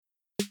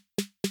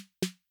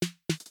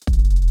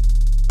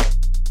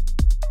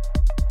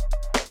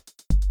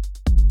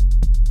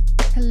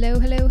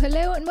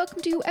Hello, and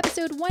welcome to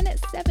episode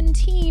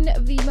 117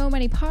 of the Mo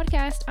Money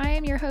Podcast. I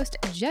am your host,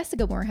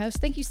 Jessica Morehouse.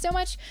 Thank you so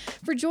much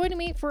for joining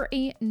me for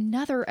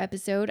another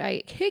episode.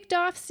 I kicked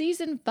off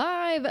season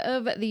 5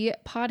 of the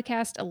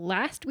podcast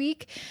last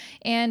week,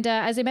 and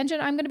as I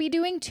mentioned, I'm going to be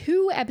doing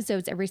 2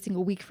 episodes every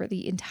single week for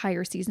the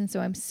entire season,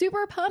 so I'm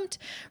super pumped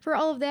for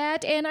all of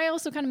that. And I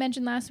also kind of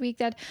mentioned last week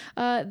that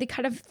the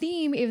kind of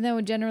theme, even though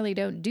I generally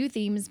don't do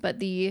themes, but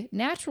the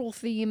natural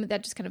theme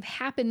that just kind of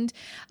happened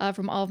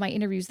from all of my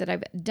interviews that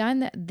I've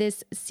done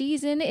this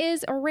season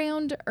is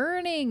around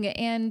earning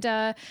and,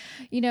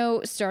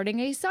 starting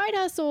a side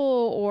hustle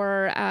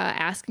or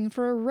asking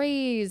for a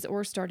raise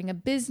or starting a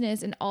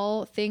business and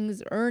all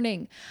things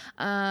earning.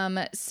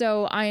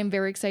 So I am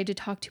very excited to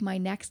talk to my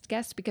next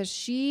guest because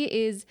she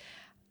is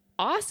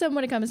awesome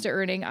when it comes to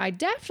earning. I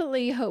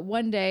definitely hope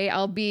one day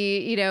I'll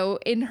be,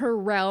 in her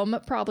realm.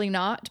 Probably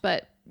not,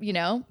 but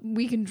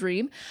we can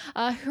dream.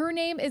 Her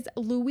name is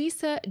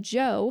Luisa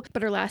Zhou,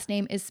 but her last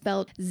name is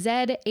spelled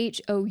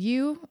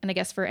Zhou. And I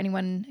guess for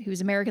anyone who's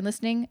American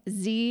listening,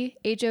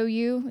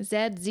 Zhou,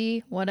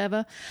 Z,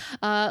 whatever.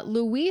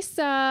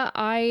 Luisa,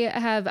 I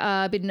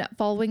have been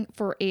following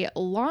for a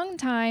long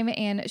time,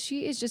 and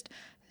she is just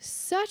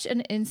such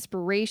an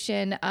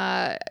inspiration,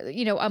 a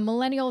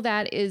millennial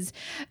that is,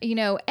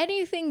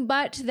 anything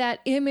but that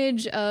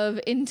image of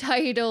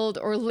entitled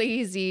or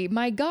lazy.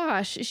 My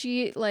gosh,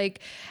 she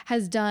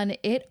has done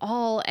it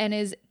all and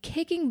is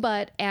kicking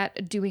butt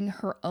at doing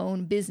her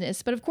own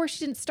business. But of course,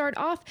 she didn't start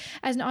off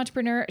as an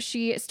entrepreneur.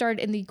 She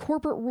started in the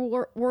corporate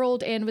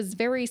world and was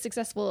very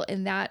successful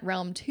in that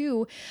realm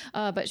too.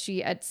 But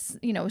she, at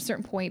a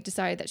certain point,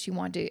 decided that she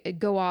wanted to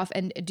go off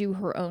and do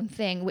her own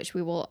thing, which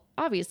we will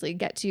obviously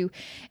get to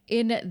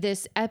in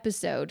this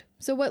episode.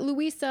 So what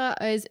Luisa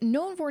is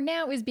known for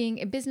now is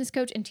being a business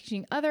coach and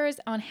teaching others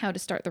on how to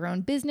start their own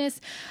business.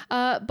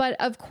 But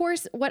of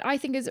course, what I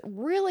think is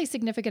really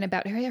significant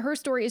about her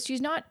story is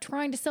she's not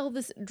trying to sell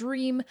this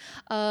dream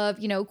of,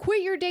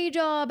 quit your day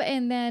job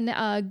and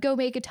then go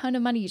make a ton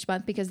of money each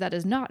month, because that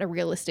is not a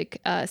realistic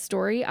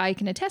story. I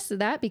can attest to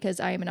that because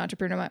I am an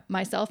entrepreneur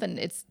myself, and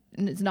it's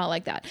not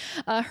like that.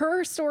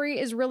 Her story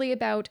is really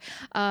about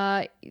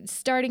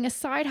starting a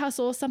side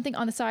hustle, something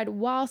on the side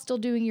while still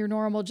doing your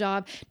normal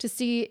job, to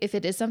see if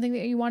it is something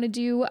that you want to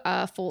do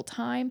full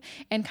time,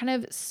 and kind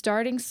of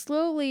starting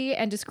slowly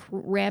and just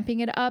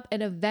ramping it up.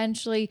 And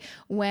eventually,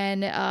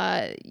 when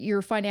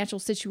your financial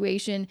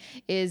situation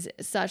is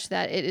such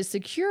that it is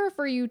secure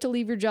for you to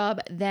leave your job,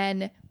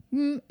 then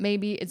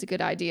maybe it's a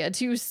good idea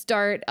to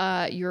start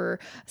your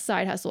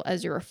side hustle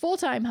as your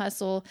full-time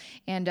hustle.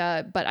 And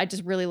but I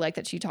just really like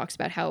that she talks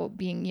about how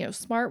being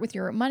smart with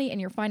your money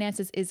and your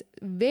finances is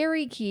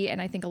very key.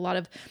 And I think a lot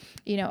of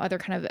other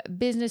kind of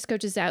business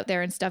coaches out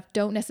there and stuff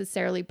don't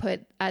necessarily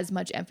put as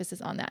much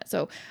emphasis on that.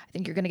 So I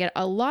think you're going to get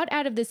a lot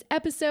out of this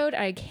episode.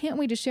 I can't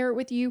wait to share it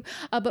with you.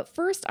 But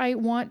first, I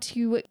want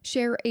to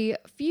share a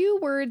few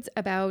words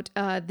about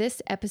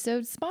this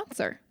episode's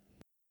sponsor.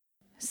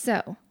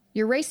 So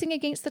you're racing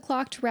against the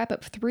clock to wrap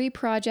up 3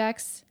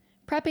 projects,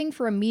 prepping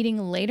for a meeting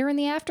later in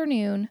the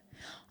afternoon,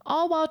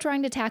 all while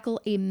trying to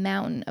tackle a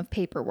mountain of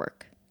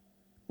paperwork.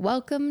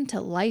 Welcome to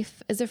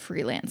life as a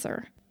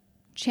freelancer.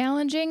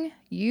 Challenging?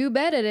 You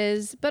bet it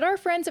is, but our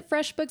friends at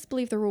FreshBooks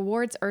believe the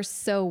rewards are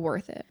so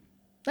worth it.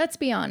 Let's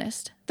be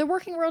honest, the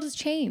working world has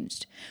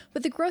changed.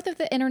 With the growth of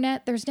the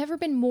internet, there's never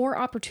been more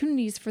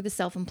opportunities for the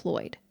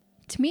self-employed.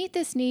 To meet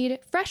this need,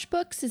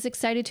 FreshBooks is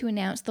excited to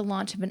announce the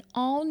launch of an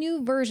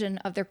all-new version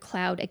of their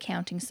cloud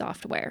accounting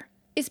software.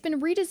 It's been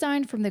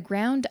redesigned from the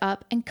ground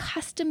up and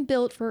custom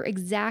built for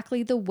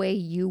exactly the way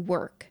you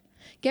work.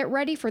 Get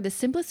ready for the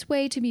simplest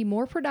way to be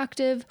more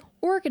productive,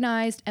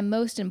 organized, and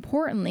most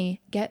importantly,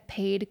 get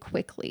paid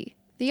quickly.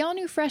 The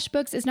all-new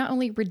FreshBooks is not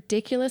only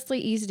ridiculously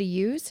easy to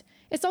use,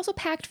 it's also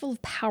packed full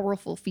of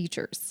powerful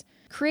features.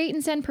 Create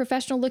and send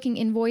professional-looking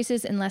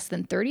invoices in less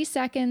than 30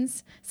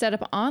 seconds, set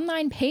up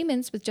online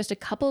payments with just a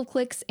couple of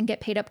clicks and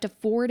get paid up to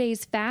 4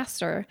 days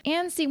faster,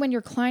 and see when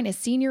your client has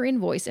seen your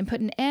invoice and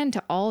put an end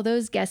to all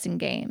those guessing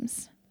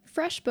games.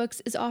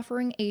 FreshBooks is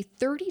offering a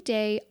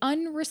 30-day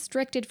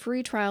unrestricted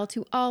free trial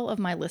to all of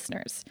my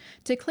listeners.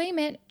 To claim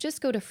it, just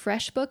go to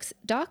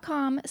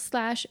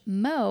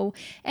freshbooks.com/mo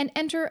and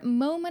enter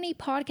Mo Money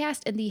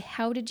Podcast in the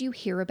How Did You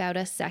Hear About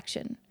Us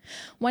section.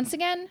 Once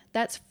again,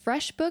 that's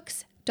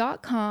freshbooks.com/MO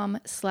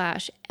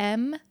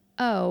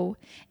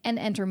and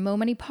enter Mo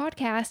Money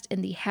Podcast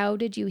in the How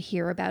Did You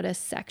Hear About Us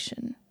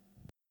section.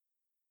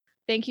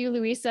 Thank you,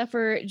 Luisa,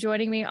 for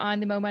joining me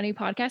on the Mo Money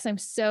Podcast. I'm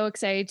so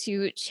excited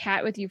to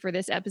chat with you for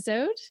this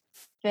episode.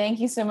 Thank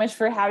you so much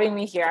for having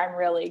me here. I'm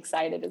really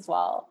excited as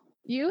well.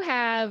 You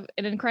have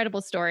an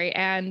incredible story.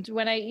 And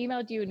when I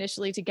emailed you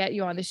initially to get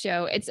you on the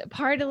show, it's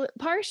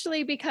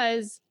partially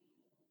because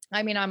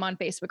I'm on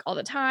Facebook all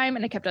the time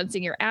and I kept on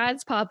seeing your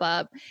ads pop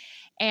up.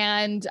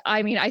 And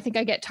I think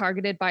I get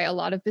targeted by a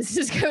lot of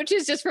business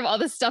coaches just from all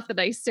the stuff that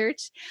I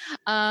search.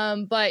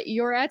 But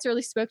your ads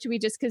really spoke to me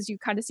just because you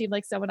kind of seemed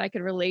like someone I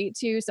could relate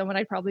to, someone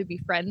I'd probably be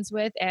friends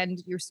with.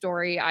 And your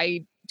story,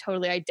 I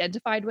totally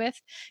identified with,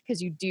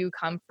 because you do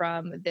come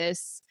from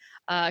this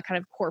kind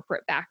of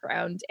corporate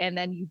background, and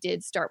then you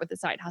did start with a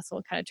side hustle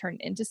and kind of turn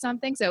it into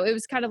something. So it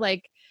was kind of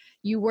like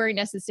you weren't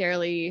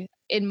necessarily,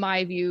 in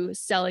my view,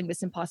 selling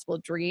this impossible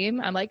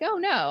dream. I'm like, oh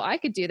no, I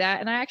could do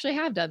that. And I actually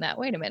have done that.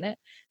 Wait a minute.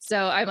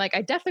 So I'm like,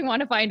 I definitely want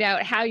to find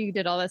out how you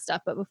did all that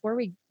stuff. But before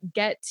we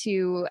get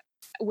to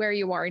where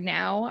you are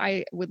now,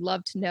 I would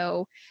love to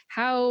know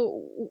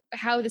how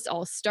this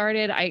all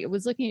started. I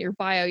was looking at your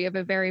bio. You have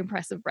a very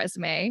impressive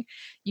resume.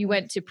 You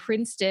went to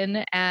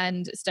Princeton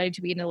and studied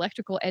to be an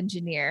electrical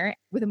engineer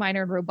with a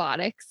minor in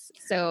robotics.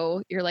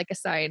 So you're like a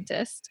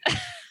scientist.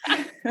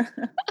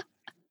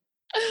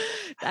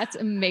 That's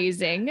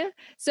amazing.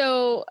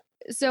 So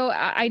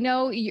I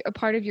know a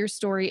part of your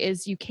story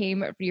is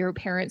your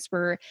parents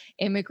were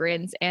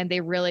immigrants, and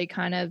they really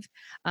kind of,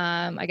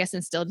 I guess,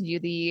 instilled in you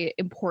the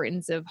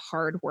importance of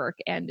hard work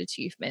and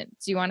achievement.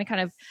 Do you want to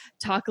kind of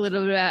talk a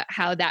little bit about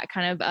how that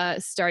kind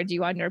of started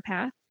you on your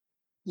path?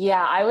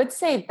 Yeah, I would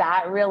say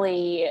that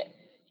really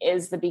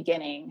is the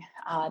beginning,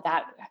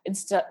 that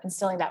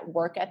instilling that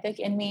work ethic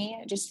in me,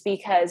 just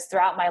because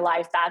throughout my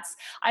life,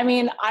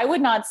 I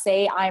would not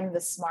say I'm the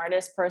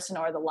smartest person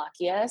or the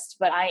luckiest,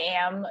 but I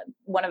am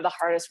one of the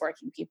hardest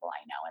working people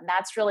I know. And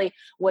that's really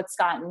what's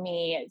gotten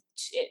me,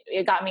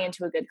 it got me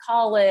into a good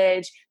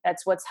college.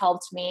 That's what's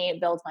helped me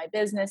build my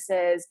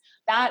businesses,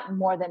 that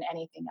more than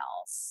anything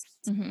else.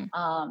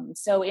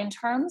 So in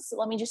terms,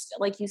 let me just,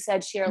 like you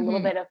said, share a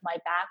little bit of my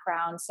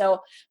background. So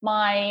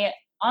my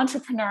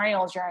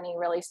entrepreneurial journey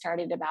really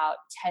started about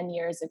 10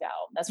 years ago.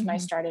 That's when I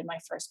started my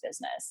first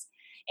business.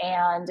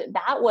 And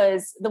that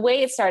was the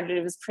way it started.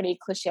 It was pretty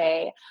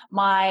cliche.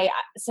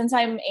 Since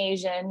I'm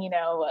Asian,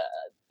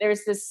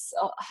 there's this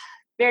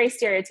very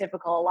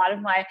stereotypical. A lot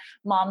of my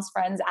mom's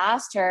friends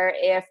asked her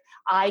if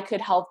I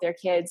could help their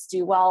kids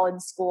do well in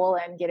school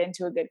and get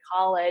into a good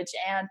college.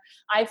 And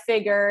I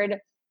figured,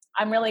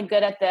 I'm really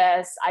good at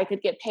this. I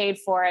could get paid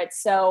for it.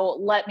 So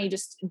let me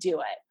just do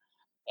it.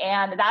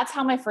 And that's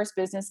how my first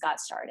business got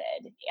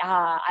started.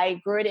 I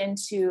grew it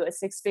into a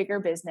 6-figure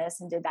business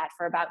and did that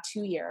for about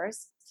 2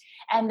 years.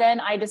 And then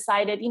I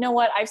decided, you know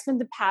what? I've spent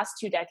the past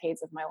 2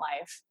 decades of my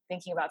life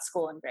thinking about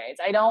school and grades.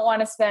 I don't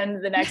want to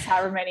spend the next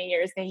however many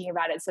years thinking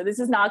about it. So this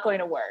is not going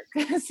to work.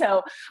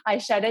 So I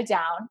shut it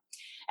down.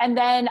 And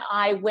then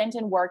I went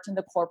and worked in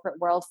the corporate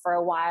world for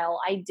a while.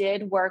 I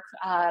did work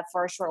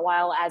for a short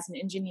while as an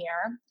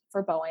engineer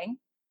for Boeing.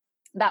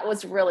 That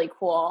was really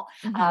cool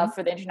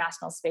for the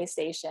International Space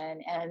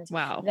Station. And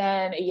wow.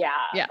 Then,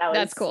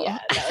 that's cool. Yeah,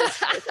 that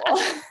was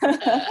really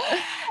cool.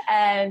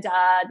 And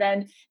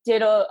then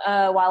did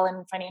a while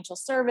in financial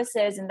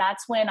services. And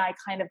that's when I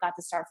kind of got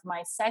to start for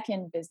my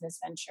second business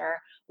venture,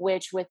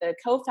 which with a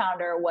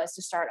co-founder was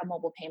to start a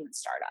mobile payment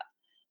startup.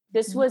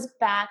 This was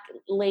back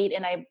late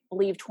in, I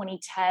believe,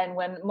 2010,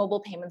 when mobile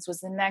payments was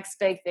the next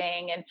big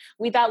thing. And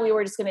we thought we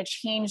were just going to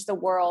change the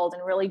world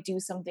and really do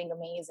something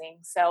amazing.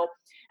 So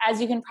as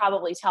you can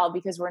probably tell,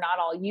 because we're not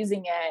all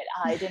using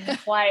it, it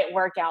didn't quite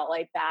work out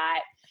like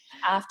that.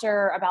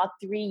 After about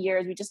 3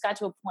 years, we just got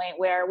to a point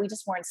where we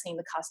just weren't seeing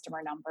the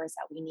customer numbers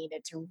that we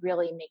needed to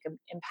really make an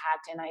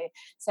impact. And I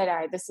said, all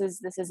right, this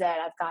is it.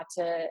 I've got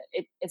to,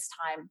 it's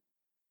time.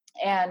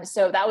 And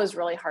so that was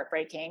really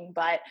heartbreaking,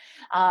 but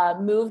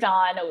moved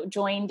on,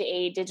 joined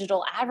a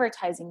digital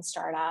advertising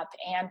startup.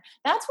 And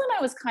that's when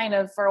I was kind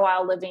of, for a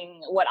while,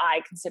 living what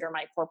I consider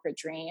my corporate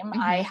dream.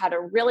 I had a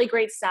really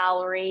great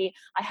salary.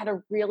 I had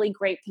a really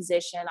great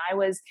position. I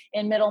was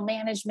in middle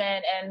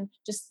management, and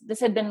just this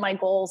had been my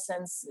goal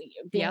since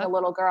being a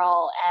little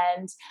girl.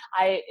 And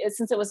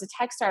since it was a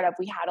tech startup,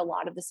 we had a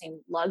lot of the same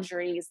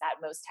luxuries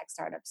that most tech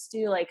startups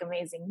do, like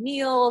amazing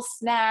meals,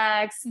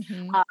 snacks,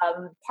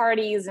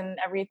 parties, and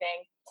everything.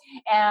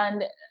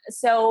 And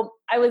so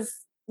I was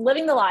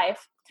living the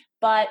life,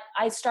 but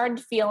I started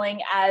feeling,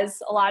 as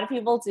a lot of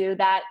people do,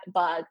 that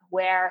bug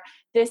where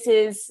this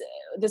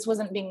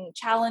wasn't being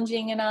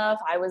challenging enough.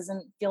 I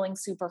wasn't feeling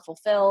super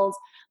fulfilled,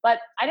 but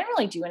I didn't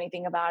really do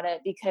anything about it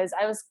because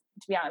I was,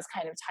 to be honest,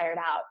 kind of tired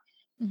out.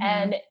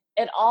 And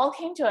it all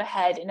came to a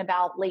head in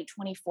about late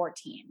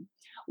 2014,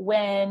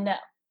 when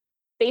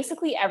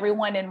basically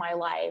everyone in my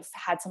life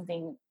had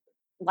something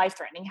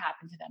life-threatening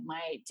happened to them.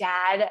 My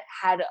dad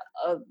had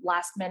a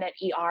last-minute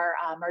ER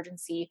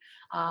emergency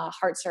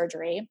heart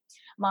surgery.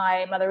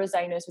 My mother was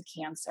diagnosed with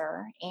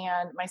cancer,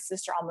 and my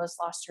sister almost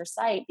lost her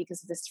sight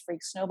because of this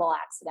freak snowball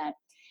accident.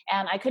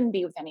 And I couldn't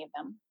be with any of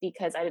them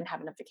because I didn't have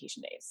enough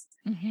vacation days.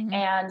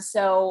 And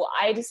so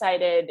I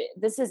decided,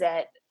 this is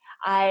it.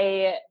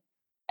 I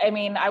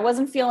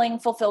wasn't feeling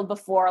fulfilled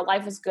before.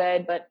 Life was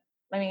good, but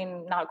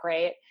not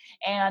great.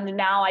 And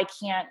now I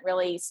can't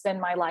really spend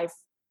my life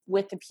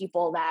with the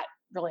people that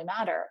really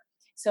matter.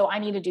 So I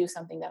need to do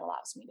something that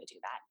allows me to do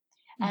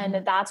that.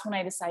 And that's when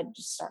I decided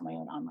to start my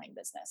own online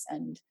business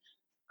and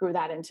grew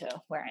that into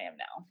where I am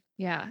now.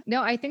 Yeah.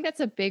 No, I think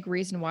that's a big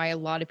reason why a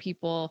lot of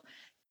people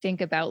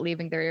think about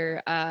leaving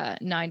their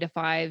 9 to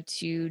 5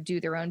 to do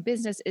their own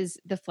business, is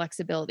the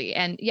flexibility.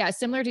 And yeah,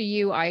 similar to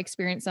you, I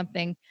experienced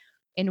something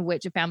in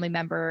which a family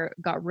member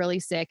got really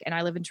sick, and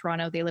I live in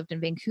Toronto, they lived in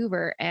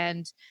Vancouver,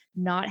 and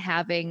not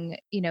having,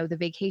 the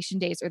vacation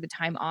days or the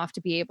time off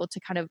to be able to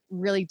kind of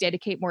really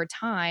dedicate more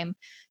time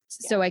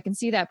Yeah. so I can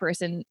see that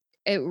person,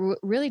 it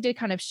really did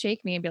kind of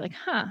shake me and be like,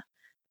 huh,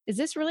 is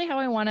this really how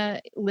I want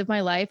to live my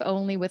life?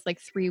 Only with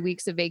like 3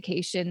 weeks of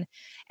vacation.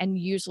 And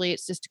usually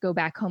it's just to go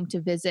back home to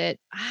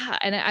visit.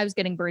 And I was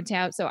getting burnt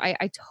out. So I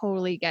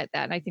totally get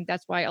that. And I think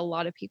that's why a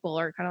lot of people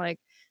are kind of like,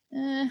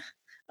 I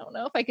don't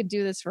know if I could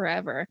do this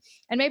forever.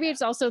 And maybe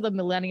it's also the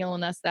millennial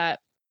in us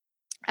that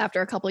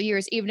after a couple of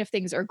years, even if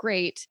things are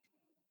great,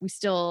 we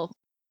still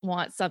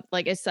want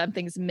like if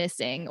something's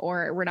missing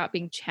or we're not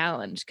being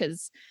challenged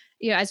because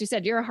as you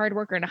said, you're a hard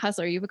worker and a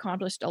hustler, you've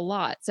accomplished a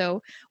lot,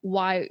 so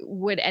why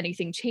would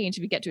anything change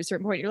if you get to a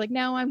certain point? You're like,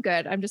 no, I'm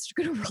good, I'm just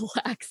gonna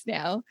relax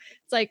now.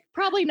 It's like,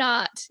 probably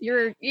not.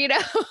 You've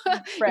got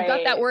that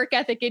Right. work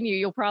ethic in you,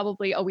 you'll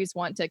probably always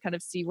want to kind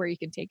of see where you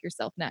can take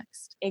yourself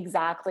next.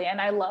 Exactly.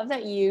 And I love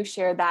that you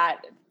share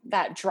that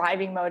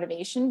driving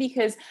motivation,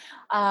 because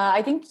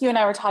I think you and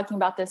I were talking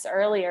about this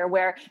earlier,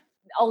 where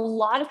a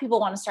lot of people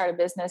want to start a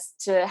business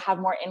to have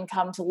more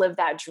income, to live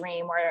that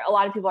dream, where a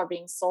lot of people are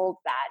being sold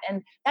that.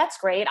 And that's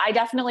great. I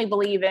definitely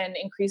believe in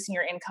increasing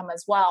your income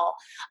as well.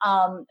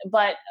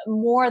 But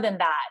more than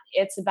that,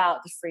 it's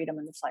about the freedom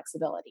and the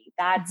flexibility.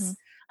 Mhm.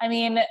 I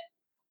mean,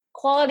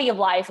 quality of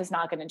life is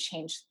not going to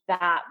change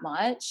that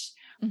much.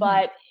 Mhm.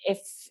 But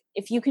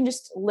if you can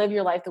just live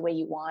your life the way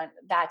you want,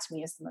 that to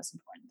me is the most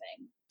important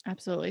thing.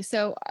 Absolutely.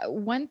 So,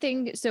 one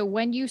thing, so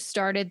when you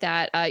started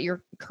that,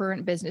 your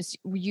current business,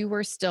 you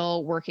were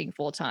still working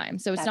full time.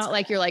 So it's That's not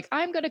like you're like,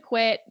 I'm going to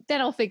quit,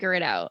 then I'll figure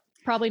it out.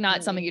 Probably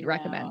not something you'd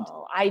recommend.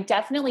 No, I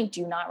definitely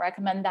do not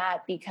recommend that,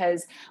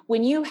 because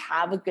when you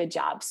have a good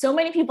job, so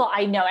many people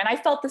I know, and I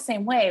felt the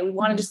same way, we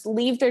want to Mhm. just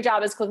leave their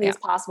job as quickly Yeah. as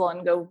possible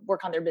and go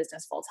work on their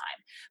business full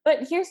time.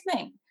 But here's the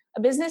thing. A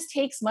business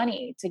takes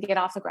money to get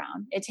off the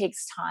ground. It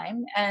takes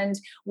time. And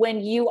when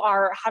you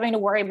are having to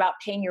worry about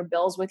paying your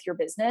bills with your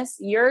business,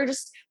 you're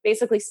just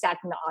basically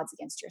stacking the odds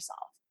against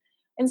yourself.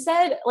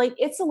 Instead, like,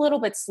 it's a little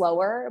bit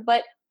slower,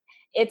 but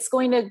it's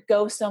going to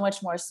go so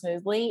much more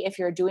smoothly if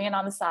you're doing it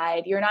on the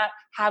side. You're not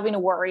having to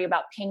worry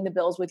about paying the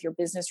bills with your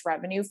business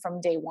revenue from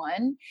day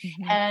one.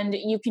 Mhm. And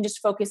you can just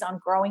focus on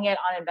growing it,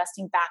 on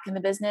investing back in the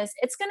business.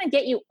 It's going to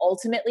get you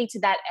ultimately to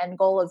that end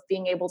goal of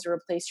being able to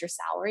replace your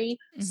salary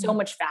so Mhm.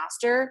 much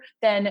faster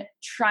than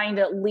trying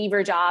to leave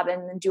your job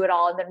and do it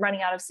all and then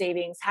running out of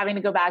savings, having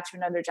to go back to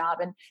another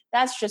job. And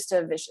that's just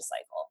a vicious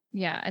cycle.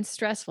 Yeah, and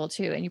stressful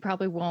too. And you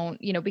probably won't,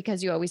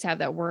 because you always have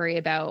that worry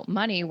about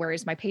money, where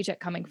is my paycheck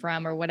coming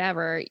from or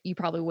whatever, you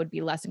probably would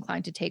be less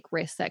inclined to take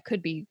risks that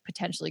could be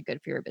potentially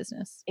good for your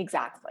business.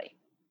 Exactly.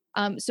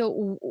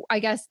 So I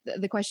guess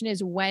the question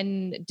is,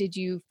 when did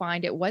you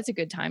find it was a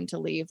good time to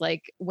leave?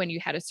 Like when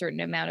you had a certain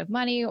amount of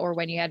money, or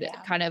when you had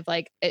Yeah. kind of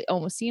like, it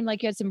almost seemed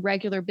like you had some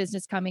regular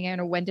business coming in,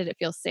 or when did it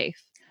feel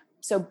safe?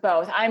 So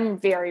both. I'm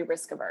very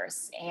risk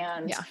averse,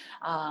 and Yeah.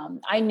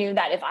 I knew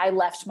that if I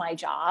left my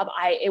job,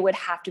 it would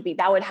have to be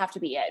that would have to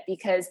be it,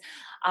 because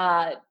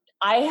I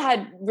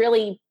had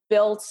really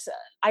built.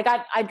 I'd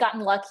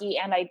gotten lucky,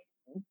 and I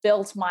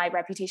built my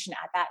reputation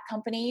at that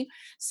company.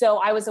 So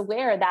I was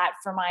aware that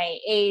for my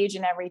age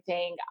and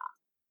everything,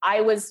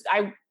 I was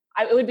I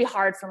it would be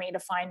hard for me to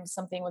find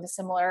something with a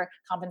similar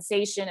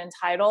compensation and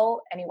title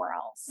anywhere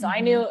else. So I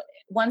Hmm. knew,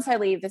 once I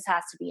leave, this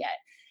has to be it.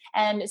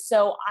 And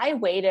so I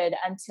waited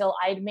until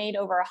I'd made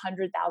over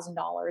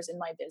 $100,000 in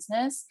my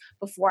business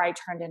before I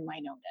turned in my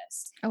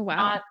notice. Oh,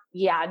 wow.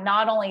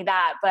 Not only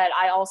that, but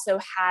I also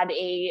had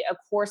a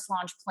course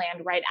launch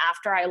planned right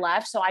after I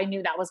left. So I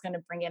knew that was going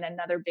to bring in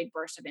another big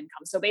burst of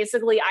income. So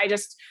basically, I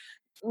just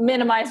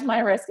minimized my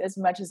risk as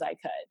much as I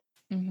could.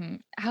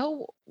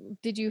 How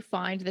did you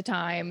find the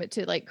time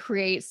to like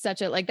create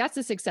such a, like, that's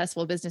a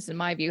successful business in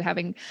my view,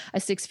 having a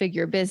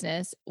six-figure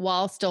business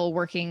while still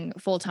working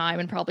full time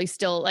and probably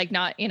still like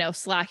not,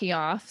 slacking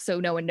off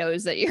so no one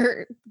knows that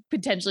you're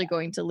potentially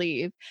going to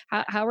leave.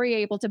 How are you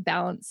able to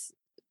balance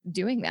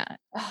doing that?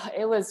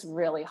 It was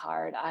really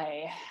hard.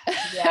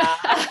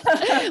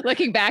 Yeah.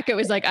 Looking back, it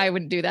was like, I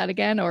wouldn't do that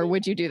again, or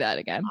would you do that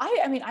again?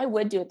 I mean, I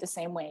would do it the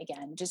same way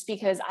again, just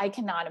because I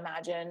cannot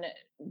imagine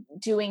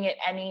doing it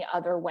any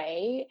other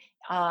way,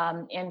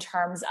 in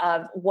terms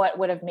of what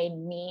would have made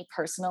me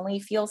personally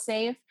feel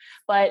safe.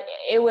 But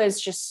it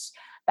was just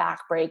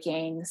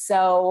backbreaking.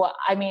 So,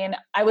 I mean,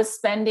 I was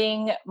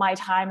spending my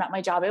time at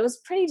my job. It was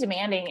pretty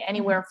demanding, Mhm.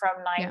 anywhere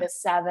from nine Yeah. to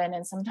seven,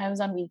 and sometimes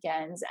on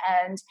weekends.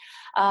 And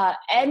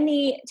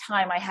any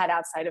time I had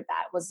outside of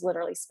that was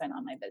literally spent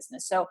on my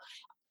business. So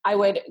I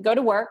would go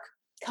to work,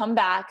 come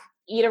back,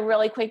 eat a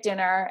really quick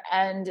dinner,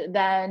 and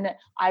then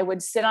I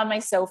would sit on my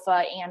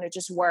sofa and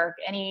just work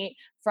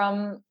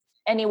from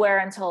anywhere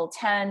until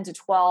 10 to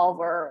 12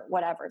 or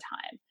whatever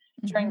time.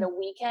 During Mhm. the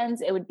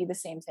weekends, it would be the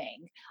same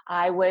thing.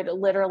 I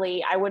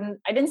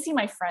didn't see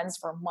my friends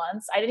for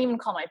months. I didn't even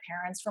call my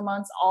parents for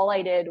months. All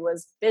I did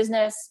was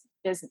business,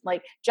 business,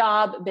 like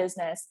job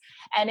business.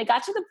 And it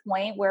got to the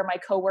point where my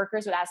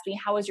coworkers would ask me,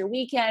 how was your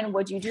weekend?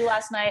 What'd you do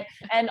last night?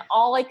 And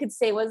all I could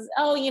say was,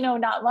 oh,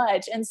 not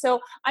much. And so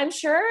I'm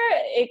sure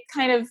it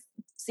kind of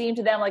seemed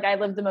to them like I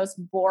lived the most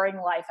boring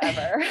life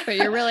ever.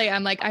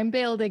 But I'm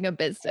building a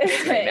business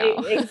right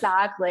now.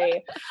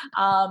 Exactly.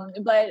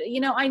 But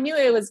I knew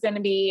it was going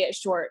to be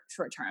short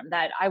term,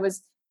 that I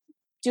was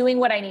doing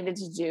what I needed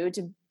to do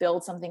to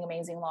build something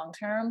amazing long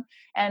term,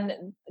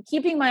 and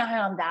keeping my eye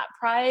on that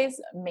prize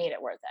made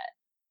it worth it.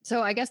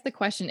 So I guess the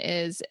question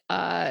is,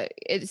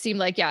 it seemed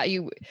like, yeah,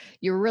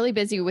 you're really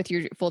busy with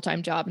your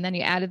full-time job, and then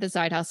you added the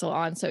side hustle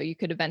on so you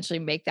could eventually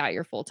make that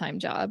your full-time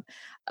job.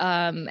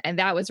 And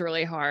that was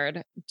really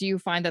hard. Do you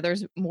find that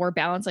there's more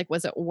balance? Like,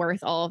 was it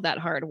worth all of that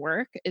hard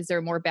work? Is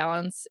there more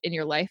balance in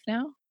your life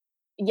now?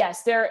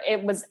 Yes,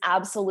 it was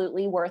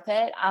absolutely worth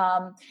it.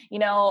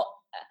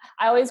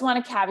 I always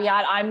want to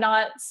caveat, I'm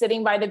not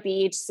sitting by the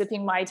beach,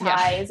 sipping Mai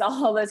Tais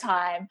all the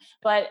time,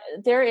 but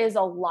there is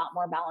a lot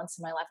more balance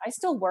in my life. I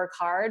still work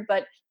hard,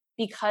 but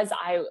because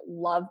I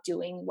love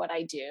doing what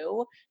I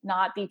do,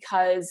 not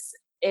because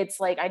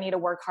it's like I need to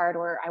work hard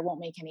or I won't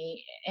make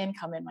any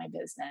income in my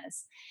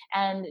business.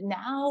 And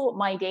now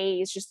my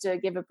days, just to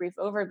give a brief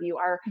overview,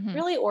 are Mhm.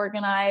 really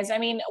organized. I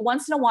mean,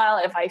 once in a while,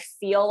 if I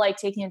feel like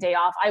taking a day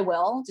off, I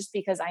will, just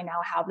because I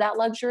now have that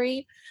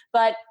luxury.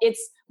 But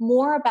it's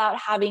more about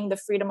having the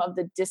freedom of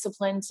the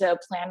discipline to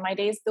plan my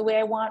days the way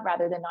I want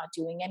rather than not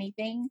doing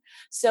anything.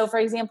 So, for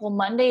example,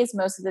 Mondays,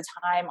 most of the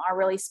time, are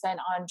really spent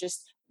on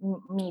just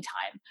me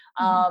time,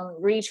 Mhm.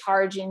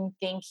 recharging,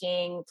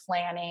 thinking,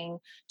 planning.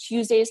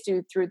 Tuesdays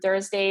through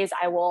Thursdays,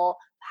 I will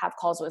have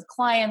calls with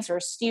clients or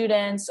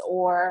students,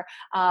 or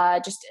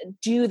just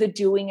do the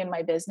doing in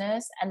my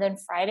business. And then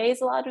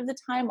Fridays, a lot of the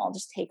time, I'll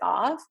just take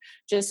off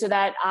just so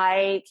that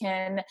I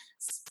can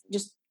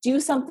just do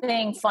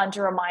something fun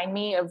to remind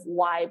me of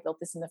why I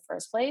built this in the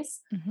first place.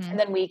 And Mhm.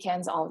 then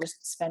weekends I'll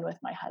just spend with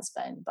my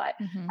husband. But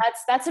Mhm.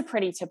 that's a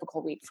pretty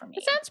typical week for It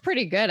me. sounds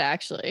pretty good,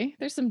 actually.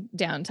 There's some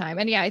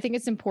downtime. And yeah, I think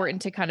it's important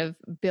to kind of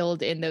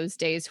build in those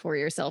days for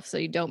yourself so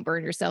you don't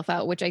burn yourself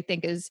out, which I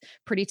think is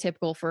pretty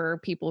typical for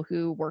people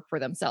who work for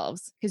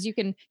themselves. Because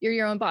you're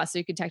your own boss, so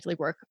you can technically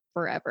work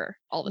forever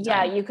all the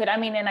Yeah, time. you could. I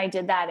mean, and I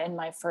did that in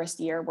my first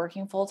year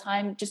working full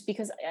time just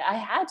because I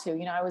had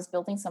to. I was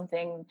building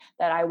something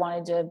that I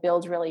wanted to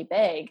build really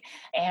big,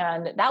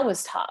 and that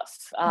was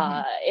tough.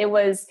 Mhm. It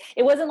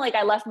wasn't like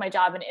I left my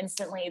job and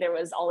instantly there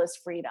was all this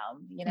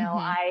freedom. Mhm.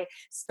 I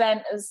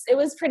spent it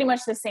was pretty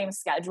much the same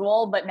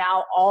schedule, but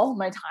now all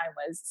my time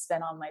was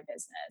spent on my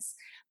business.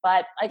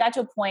 But I got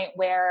to a point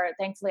where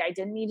thankfully I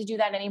didn't need to do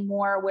that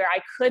anymore, where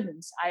I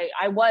couldn't.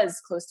 I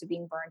was close to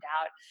being burned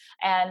out.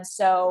 And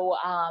so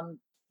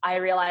I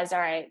realized, all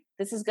right,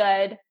 this is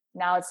good.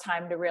 Now it's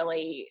time to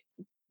really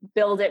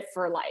build it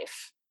for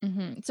life.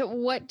 Mhm. So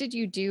what did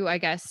you do, I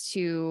guess,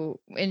 to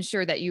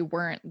ensure that you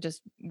weren't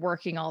just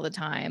working all the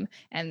time?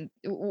 And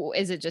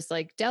is it just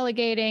like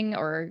delegating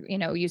or,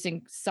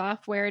 using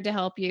software to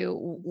help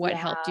you? What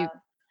helped you? Yeah.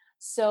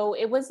 So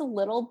it was a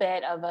little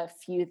bit of a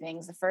few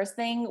things. The first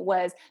thing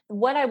was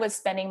what I was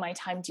spending my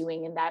time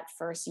doing in that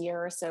first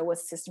year or so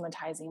was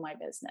systematizing my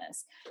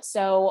business.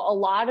 So a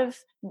lot of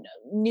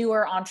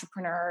newer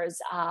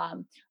entrepreneurs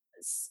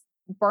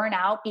burn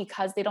out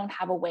because they don't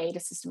have a way to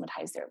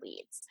systematize their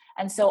leads.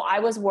 And so I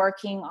was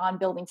working on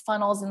building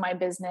funnels in my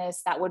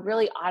business that would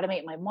really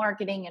automate my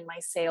marketing and my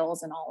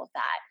sales and all of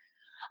that.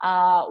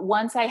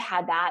 Once I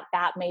had that,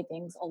 that made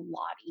things a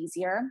lot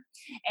easier.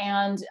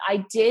 And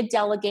I did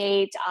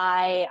delegate.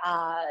 I,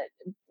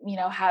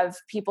 have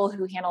people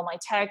who handle my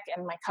tech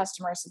and my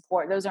customer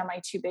support. Those are my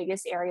two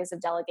biggest areas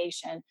of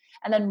delegation.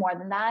 And then more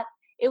than that,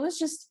 it was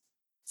just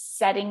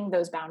setting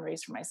those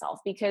boundaries for myself,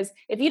 because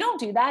if you don't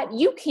do that,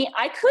 you can't.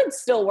 I could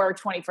still work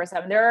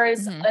 24/7. There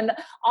is Mhm. an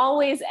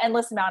always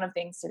endless amount of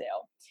things to do,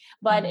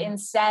 but Mhm.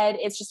 instead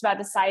it's just about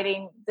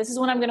deciding, this is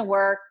when I'm going to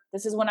work,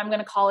 this is when I'm going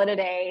to call it a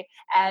day,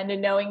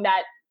 and knowing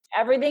that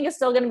everything is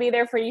still going to be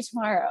there for you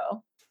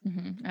tomorrow.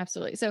 Mhm.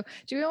 Absolutely. So,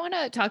 do you want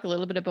to talk a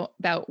little bit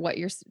about what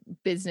your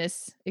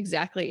business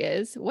exactly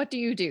is? What do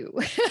you do?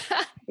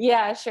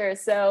 Yeah, sure.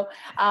 So,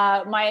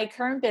 my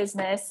current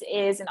business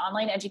is an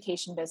online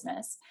education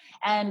business,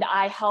 and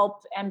I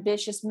help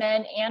ambitious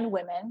men and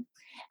women,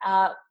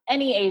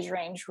 any age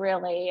range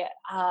really,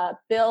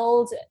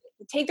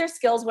 take their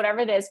skills, whatever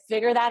it is,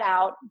 figure that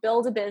out,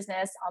 build a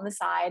business on the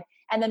side,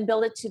 and then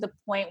build it to the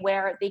point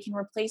where they can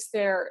replace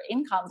their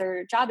income,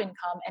 their job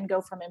income, and go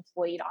from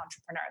employee to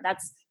entrepreneur.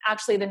 That's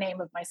actually the name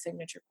of my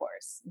signature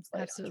course, Employee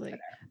to Absolutely.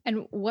 Entrepreneur.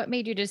 And what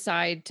made you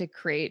decide to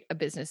create a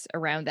business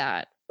around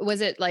that?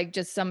 Was it like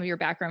just some of your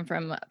background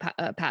from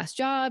past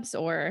jobs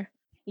or?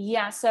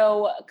 Yeah,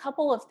 so a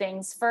couple of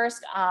things.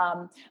 First,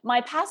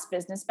 my past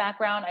business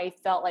background, I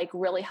felt like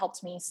really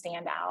helped me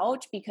stand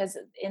out, because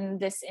in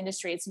this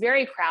industry, it's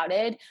very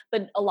crowded,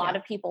 but a lot Yeah.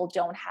 of people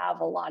don't have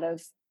a lot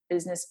of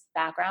business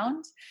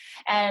background.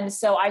 And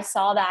so I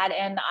saw that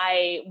and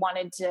I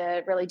wanted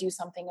to really do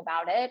something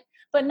about it.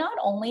 But not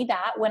only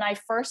that, when I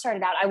first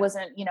started out, I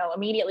wasn't,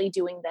 immediately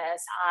doing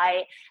this.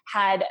 I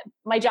had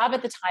my job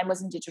at the time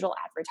was in digital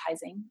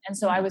advertising. And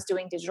so I Mhm. was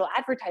doing digital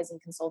advertising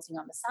consulting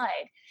on the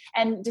side.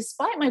 And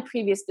despite my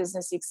previous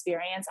business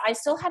experience, I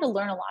still had to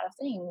learn a lot of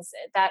things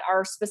that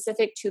are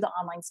specific to the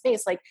online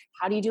space. Like,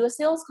 how do you do a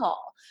sales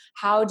call?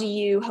 How do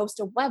you host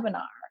a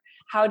webinar?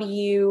 How do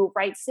you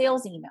write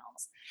sales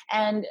emails?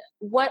 And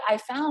what I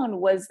found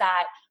was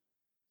that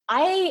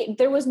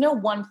there was no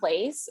one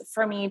place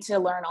for me to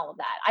learn all of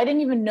that. I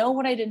didn't even know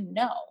what I didn't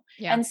know.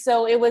 Yeah. And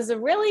so it was a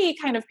really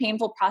kind of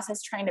painful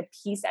process trying to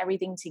piece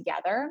everything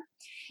together.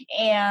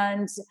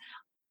 And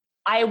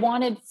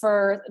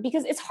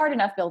because it's hard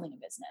enough building a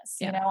business,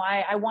 Yeah.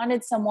 I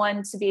wanted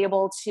someone to be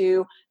able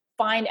to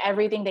find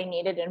everything they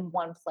needed in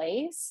one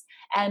place,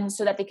 and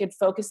so that they could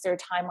focus their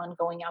time on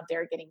going out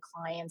there, getting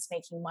clients,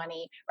 making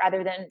money,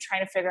 rather than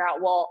trying to figure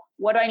out, well,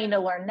 what do I need to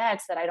learn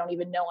next that I don't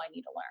even know I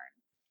need to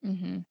learn?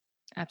 Hmm.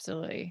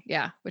 Absolutely.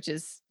 Yeah. Which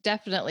is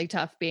definitely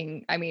tough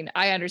I mean,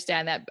 I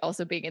understand that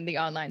also being in the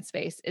online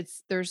space,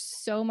 there's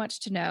so much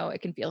to know.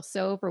 It can feel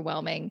so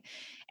overwhelming.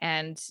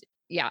 And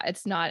yeah,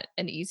 it's not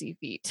an easy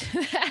feat.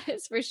 That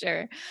is for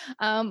sure.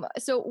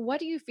 So what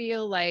do you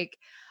feel like,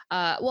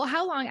 well,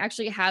 how long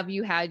actually have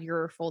you had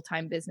your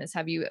full-time business?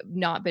 Have you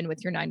not been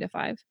with your 9 to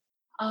 5?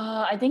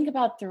 I think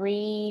about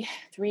three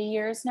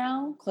years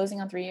now,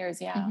 closing on 3 years.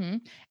 Yeah. Hmm.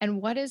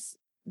 And what is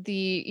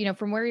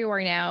from where you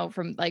are now,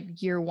 from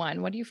like year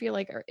one, what do you feel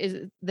like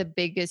is the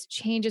biggest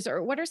changes,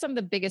 or what are some of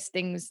the biggest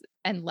things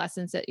and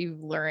lessons that you've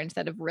learned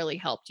that have really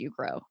helped you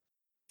grow?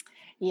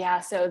 Yeah,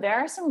 so there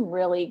are some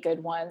really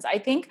good ones. I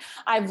think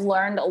I've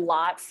learned a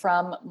lot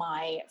from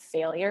my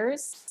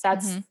failures.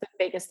 That's Hmm. the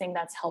biggest thing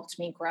that's helped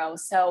me grow.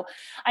 So,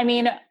 I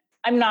mean,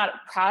 I'm not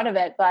proud of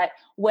it, but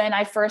when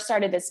I first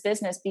started this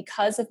business,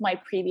 because of my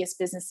previous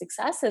business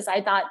successes, I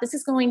thought this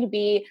is going to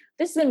be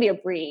a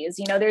breeze.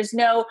 There's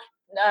no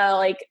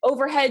like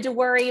overhead to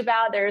worry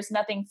about. There's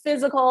nothing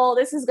physical.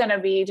 This is going to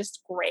be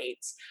just great.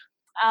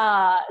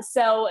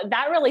 So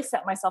that really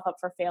set myself up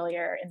for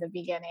failure in the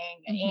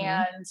beginning. Hmm.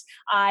 And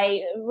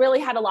I really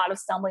had a lot of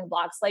stumbling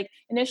blocks. Like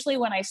initially,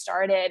 when I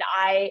started,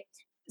 I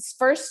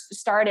first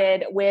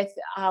started with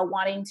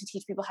wanting to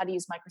teach people how to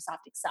use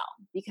Microsoft Excel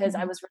because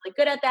I Hmm. was really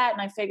good at that.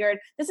 And I figured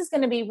this is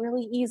going to be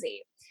really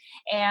easy.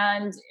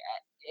 And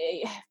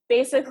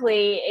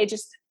basically,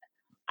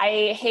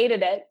 I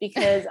hated it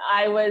because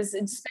I was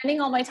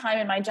spending all my time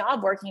in my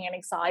job working in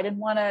Excel. I didn't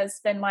want to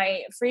spend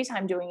my free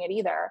time doing it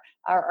either,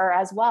 or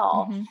as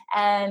well. Hmm.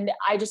 And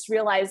I just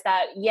realized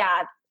that,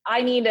 yeah,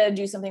 I need to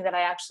do something that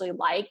I actually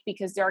like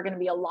because there are going to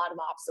be a lot of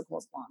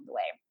obstacles along the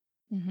way.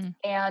 Hmm.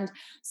 And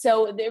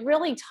so it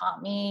really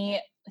taught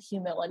me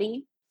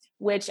humility,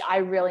 which I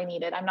really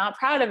needed. I'm not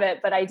proud of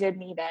it, but I did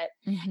need it.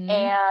 Hmm.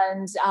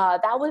 And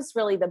that was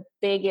really the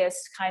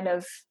biggest kind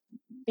of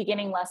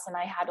beginning lesson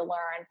I had to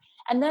learn.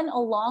 And then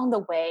along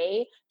the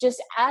way,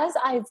 just as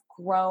I've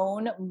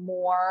grown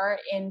more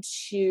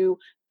into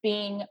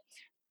being,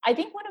 I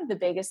think one of the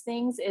biggest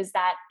things is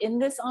that in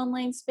this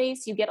online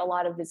space, you get a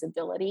lot of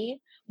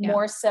visibility Yeah.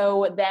 more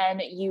so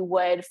than you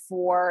would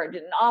for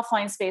an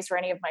offline space or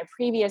any of my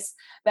previous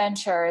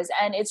ventures.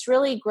 And it's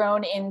really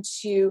grown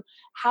into,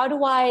 how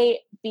do I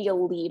be a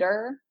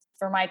leader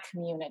for my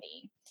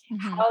community? Hmm.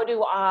 How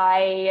do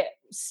I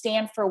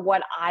stand for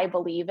what I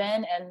believe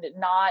in and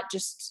not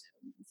just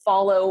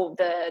follow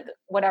the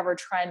whatever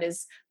trend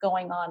is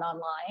going on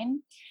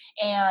online?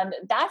 And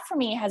that for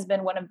me has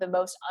been one of the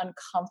most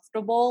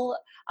uncomfortable,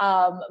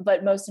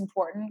 but most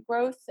important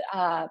growth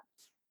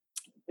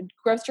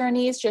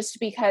journeys, just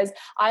because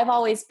I've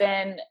always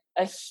been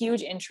a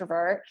huge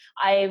introvert.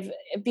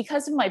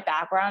 Because of my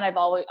background, I've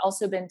always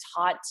also been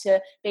taught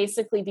to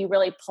basically be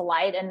really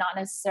polite and not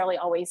necessarily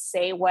always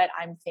say what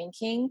I'm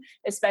thinking,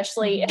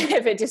 especially Hmm.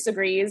 if it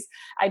disagrees.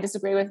 I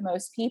disagree with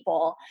most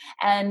people.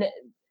 And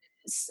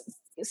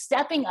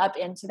stepping up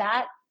into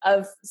that,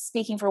 of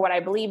speaking for what I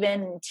believe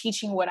in and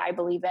teaching what I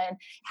believe in,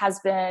 has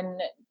been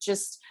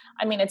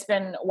it's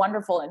been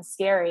wonderful and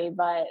scary,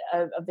 but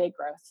a big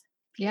growth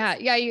Yeah,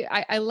 piece.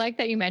 yeah, I like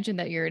that you mentioned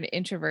that you're an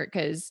introvert,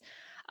 because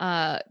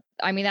uh,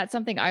 I mean, that's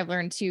something I've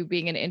learned too,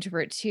 being an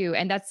introvert too,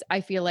 and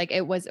I feel like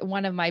it was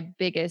one of my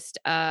biggest,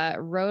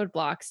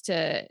 roadblocks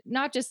to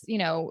not just,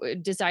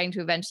 deciding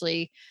to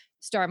eventually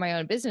start my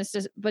own business,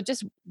 but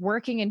just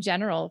working in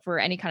general for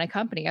any kind of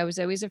company. I was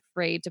always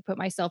afraid to put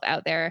myself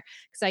out there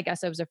because I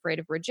guess I was afraid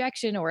of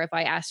rejection, or if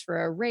I asked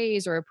for a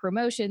raise or a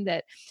promotion,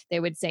 that they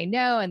would say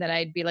no, and then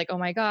I'd be like, "Oh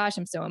my gosh,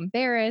 I'm so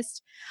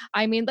embarrassed."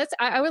 I mean,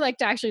 I would like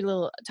to actually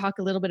talk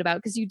a little bit about,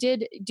 because you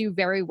did do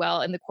very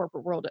well in the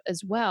corporate world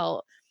as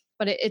well,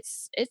 but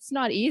it's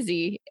not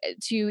easy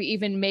to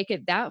even make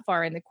it that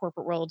far in the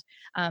corporate world,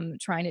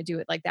 trying to do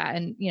it like that,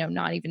 and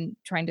not even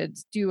trying to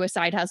do a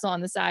side hustle on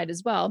the side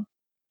as well.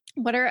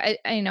 What are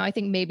I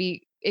think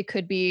maybe it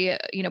could be,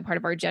 part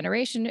of our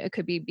generation, it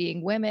could be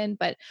being women,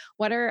 but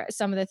what are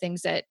some of the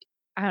things that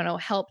I don't know,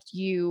 helped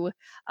you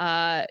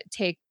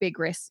take big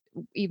risks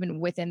even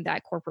within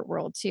that corporate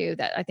world too,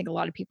 that I think a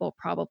lot of people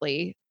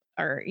probably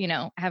are,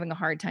 having a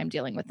hard time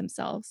dealing with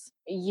themselves?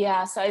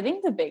 Yeah, so I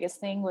think the biggest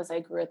thing was I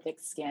grew a thick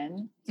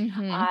skin.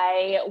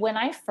 Mhm. When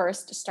I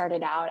first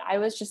started out, I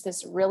was just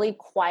this really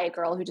quiet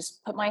girl who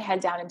just put my head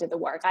down and did the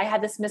work. I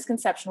had this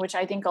misconception, which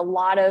I think a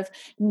lot of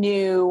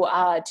new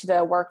to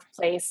the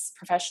workplace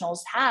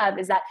professionals have,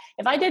 is that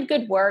if I did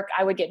good work,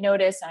 I would get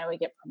noticed and I would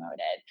get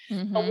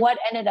promoted. But Mhm. what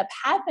ended up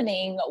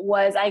happening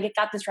was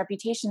got this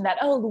reputation that,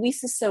 oh,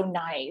 Luisa's so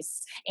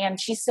nice and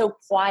she's so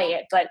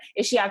quiet, but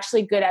is she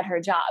actually good at her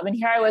job? And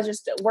here I was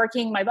just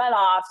working my butt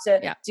off to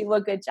Yeah. do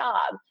a good job.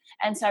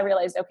 And so I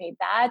realized, okay,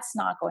 that's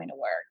not going to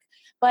work.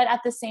 But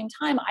at the same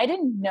time, I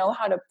didn't know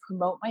how to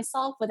promote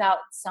myself without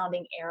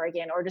sounding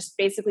arrogant or just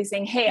basically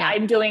saying, hey, Yeah.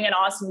 I'm doing an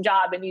awesome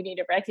job and you need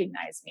to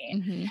recognize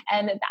me. Mhm.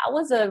 And that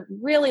was a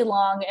really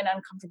long and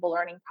uncomfortable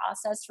learning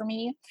process for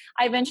me.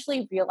 I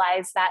eventually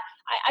realized that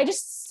I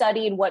just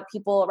studied what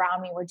people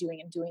around me were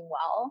doing and doing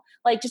well,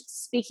 like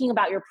just speaking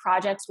about your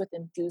projects with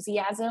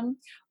enthusiasm,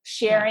 Yeah.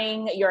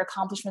 sharing your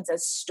accomplishments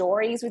as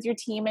stories with your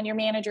team and your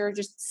manager,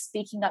 just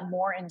speaking up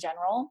more in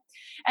general.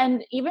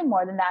 And even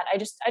more than that, I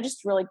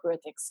just really grew a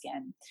thick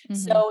skin. Mhm.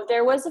 So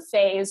there was a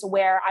phase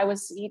where I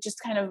was just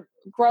kind of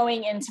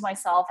growing into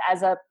myself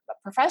as a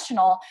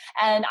professional,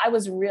 and I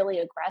was really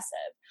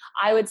aggressive.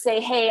 I would say,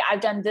 hey,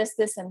 I've done this,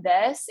 this, and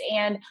this,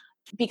 and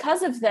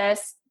because of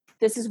this,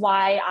 this is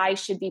why I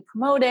should be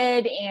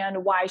promoted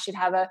and why I should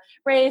have a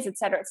raise, et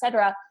cetera, et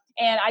cetera.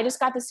 And I just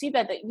got this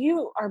feedback that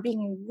you are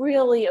being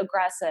really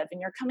aggressive and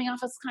you're coming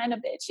off as kind of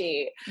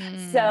bitchy.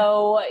 Mm.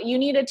 So you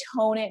need to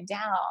tone it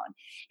down.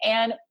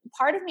 And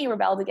part of me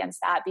rebelled against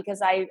that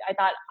because I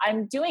thought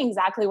I'm doing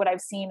exactly what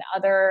I've seen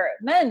other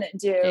men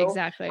do,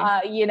 Exactly. so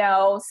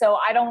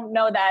I don't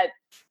know that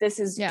this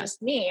is Yeah.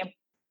 just me.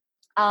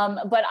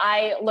 But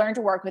I learned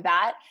to work with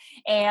that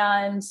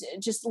and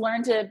just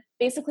learned to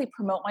basically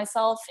promote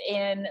myself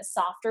in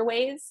softer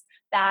ways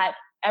that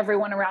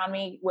everyone around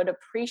me would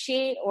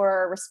appreciate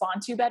or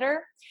respond to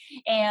better.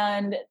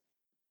 And Yeah.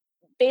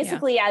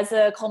 basically, as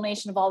a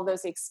culmination of all of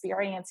those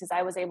experiences,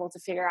 I was able to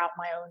figure out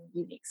my own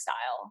unique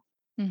style.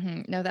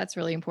 No, that's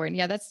really important.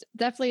 Yeah, that's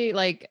definitely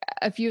like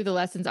a few of the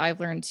lessons I've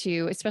learned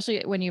too,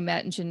 especially when you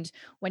mentioned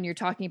when you're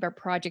talking about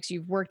projects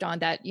you've worked on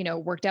that,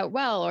 worked out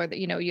well, or that,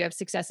 you have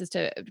successes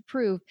to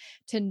prove,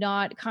 to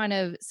not kind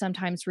of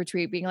sometimes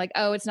retreat being like,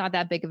 oh, it's not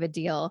that big of a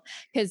deal.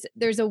 Cause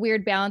there's a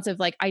weird balance of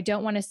like, I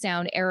don't want to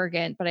sound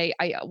arrogant, but I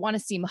want to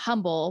seem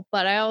humble,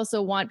 but I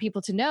also want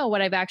people to know what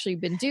I've actually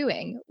been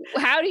doing.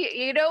 How do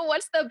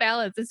what's the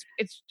balance?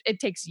 It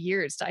takes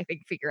years to, I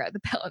think, figure out the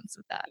balance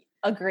with that.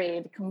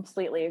 Agreed,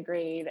 completely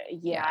agreed.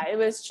 Yeah. Yeah, it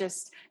was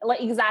just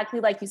like exactly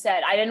like you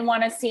said. I didn't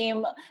want to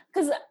seem,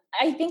 because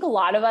I think a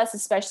lot of us,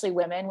 especially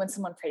women, when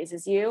someone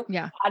praises you,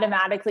 Yeah.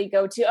 automatically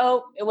go to,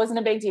 oh, it wasn't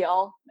a big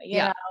deal,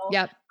 Yeah.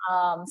 Yep.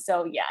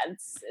 So yeah,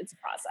 it's a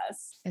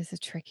process. It's a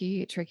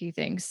tricky, tricky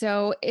thing.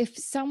 So if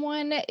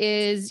someone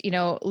is,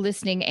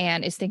 listening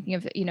and is thinking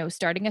of,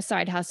 starting a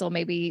side hustle,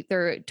 maybe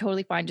they're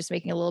totally fine just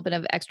making a little bit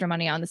of extra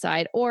money on the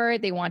side, or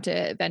they want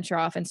to venture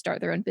off and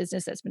start their own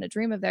business that's been a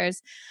dream of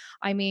theirs.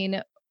 I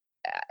mean,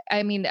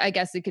 I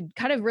guess it could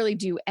kind of really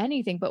do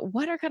anything, but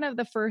what are kind of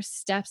the first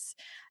steps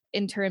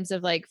in terms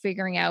of like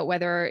figuring out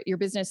whether your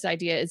business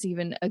idea is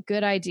even a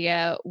good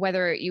idea,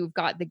 whether you've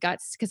got the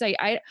guts? Because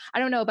I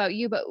don't know about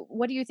you, but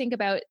what do you think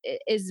about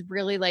is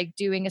really like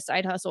doing a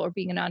side hustle or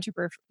being an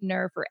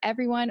entrepreneur for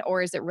everyone,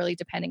 or is it really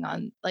depending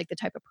on like the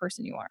type of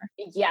person you are?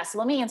 Yeah, so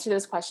let me answer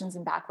those questions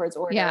in backwards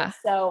order. Yeah.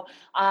 So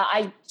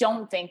I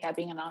don't think that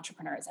being an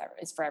entrepreneur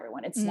is for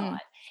everyone. It's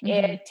not. Mm. Hmm.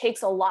 It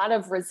takes a lot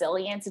of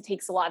resilience. It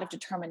takes a lot of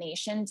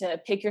determination to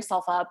pick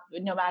yourself up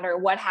no matter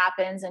what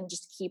happens and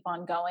just keep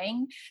on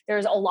going.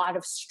 There's a lot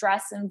of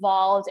stress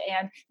involved,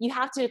 and you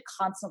have to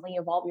constantly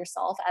evolve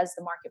yourself as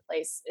the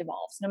marketplace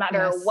evolves, no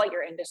matter Yes. what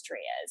your industry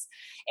is.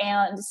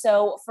 And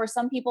so for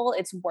some people,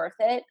 it's worth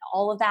it.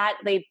 All of that,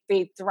 they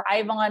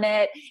thrive on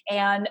it,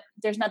 and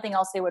there's nothing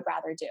else they would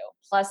rather do.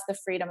 Plus, the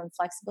freedom and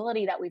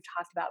flexibility that we've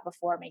talked about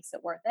before makes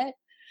it worth it.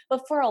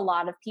 But for a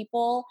lot of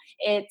people,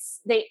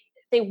 it's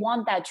they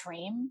want that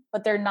dream,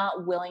 but they're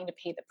not willing to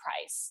pay the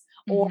price,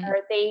 or Hmm.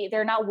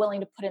 they're not willing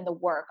to put in the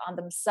work on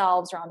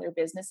themselves or on their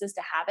businesses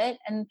to have it.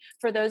 And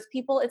for those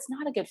people, it's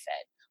not a good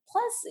fit.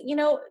 Plus,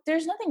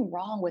 there's nothing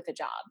wrong with a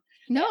job.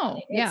 No.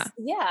 Yeah.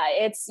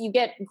 It's you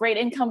get great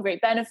income,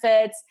 great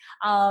benefits,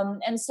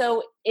 and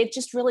so it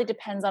just really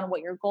depends on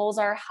what your goals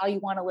are, how you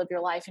want to live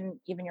your life, and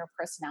even your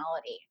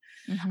personality.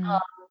 Hmm.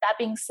 um, that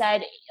being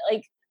said,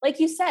 like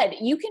you said,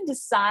 you can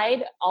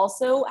decide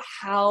also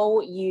how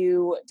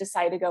you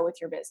decide to go with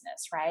your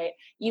business, right?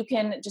 You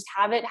can just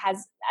have it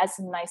as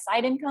some nice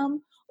side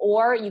income,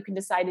 or you can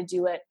decide to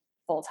do it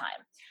full time.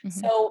 Hmm.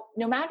 So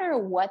no matter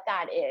what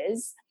that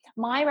is,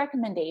 my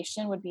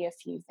recommendation would be a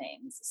few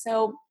things.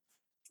 So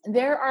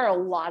there are a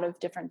lot of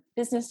different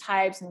business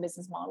types and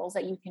business models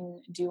that you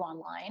can do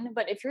online.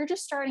 But if you're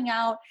just starting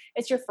out,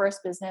 it's your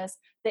first business,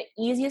 the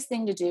easiest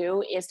thing to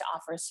do is to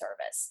offer a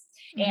service.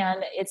 Mm-hmm.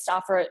 And it's to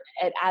offer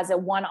it as a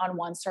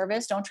one-on-one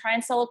service. Don't try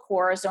and sell a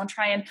course. Don't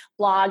try and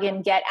blog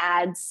and get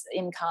ads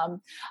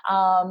income,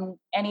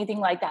 anything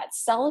like that.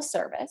 Sell a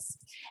service.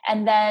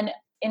 And then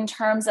in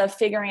terms of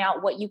figuring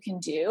out what you can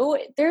do,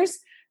 there's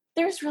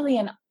really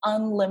an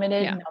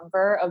unlimited Yeah.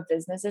 number of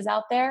businesses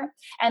out there.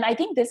 And I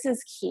think this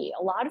is key.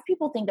 A lot of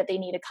people think that they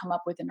need to come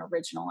up with an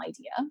original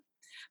idea,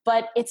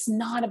 but it's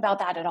not about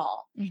that at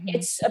all. Mm-hmm.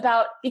 It's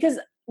about, because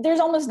there's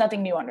almost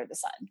nothing new under the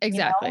sun.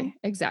 Exactly.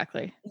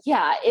 Exactly.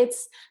 Yeah.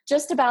 It's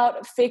just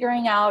about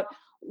figuring out,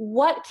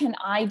 what can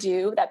I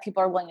do that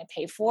people are willing to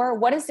pay for?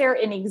 What is there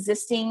an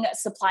existing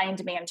supply and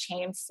demand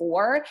chain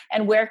for?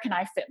 And where can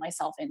I fit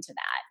myself into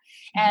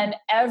that? Mm-hmm. And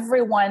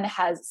everyone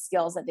has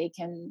skills that they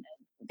can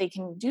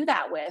do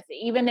that with,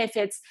 even if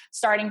it's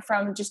starting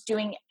from just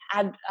doing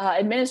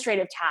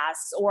administrative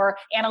tasks or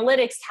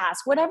analytics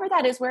tasks, whatever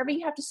that is, wherever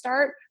you have to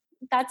start,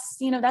 that's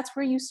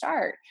where you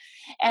start.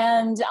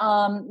 And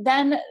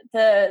then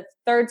the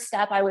third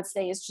step I would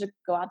say is to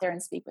go out there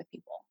and speak with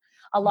people.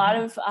 A lot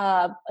of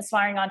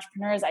aspiring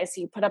entrepreneurs I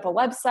see put up a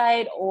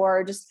website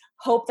or just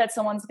hope that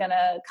someone's going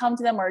to come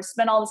to them, or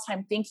spend all this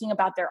time thinking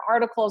about their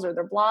articles or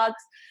their blogs.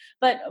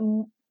 But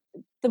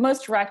the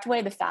most direct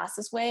way, the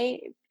fastest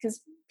way, because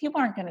people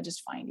aren't going to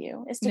just find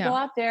you, is to go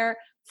out there,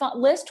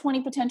 list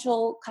 20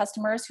 potential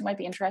customers who might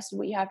be interested in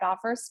what you have to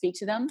offer, speak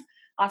to them,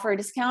 offer a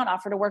discount,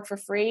 offer to work for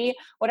free,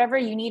 whatever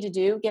you need to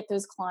do, get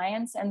those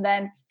clients, and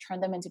then turn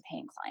them into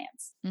paying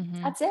clients.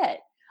 Mm-hmm. That's it.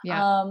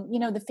 Yeah.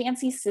 The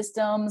fancy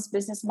systems,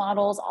 business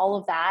models, all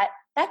of that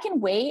can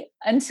wait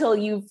until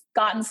you've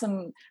gotten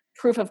some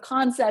proof of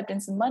concept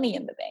and some money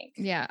in the bank.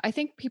 Yeah. I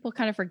think people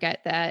kind of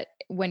forget that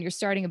when you're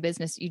starting a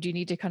business, you do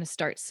need to kind of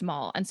start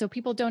small. And so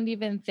people don't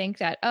even think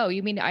that, oh,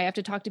 you mean I have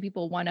to talk to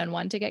people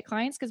one-on-one to get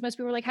clients? Because most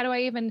people are like, how do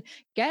I even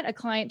get a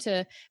client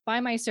to buy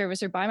my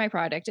service or buy my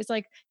product? It's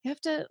like, you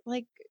have to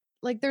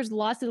there's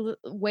lots of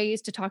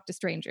ways to talk to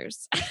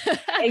strangers.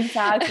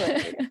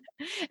 Exactly.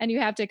 And you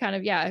have to kind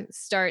of,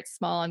 start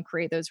small and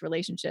create those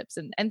relationships,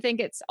 and think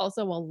it's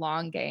also a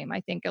long game.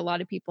 I think a lot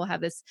of people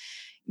have this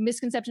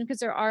misconception, because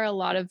there are a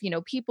lot of,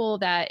 people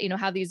that,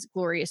 have these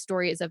glorious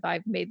stories of,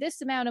 I've made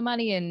this amount of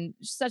money in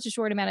such a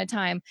short amount of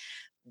time.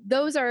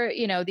 Those are,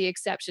 the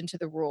exception to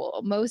the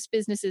rule. Most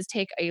businesses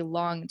take a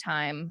long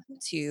time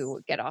to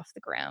get off the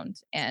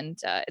ground. And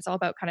it's all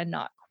about kind of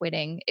not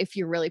quitting if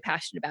you're really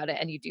passionate about it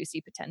and you do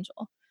see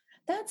potential.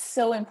 That's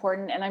so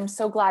important. And I'm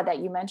so glad that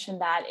you mentioned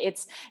that.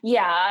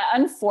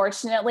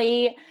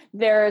 Unfortunately,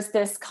 there's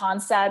this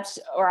concept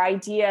or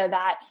idea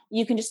that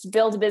you can just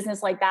build a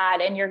business like that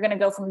and you're going to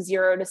go from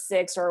 0 to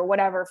 6 or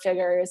whatever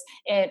figures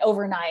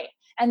overnight.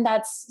 And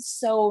that's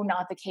so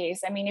not the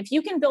case. I mean, if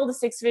you can build a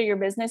 6-figure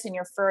business in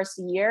your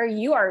first year,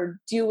 you are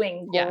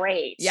doing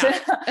great. Yeah.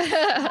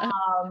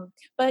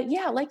 But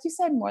yeah, like you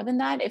said, more than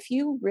that, if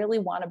you really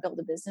want to build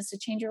a business to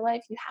change your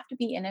life, you have to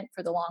be in it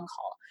for the long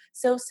haul.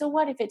 So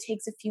what if it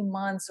takes a few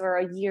months or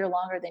a year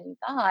longer than you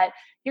thought?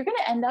 You're going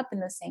to end up in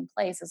the same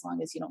place as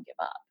long as you don't give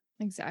up.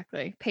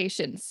 Exactly.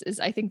 Patience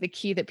is, I think, the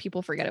key that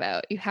people forget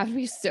about. You have to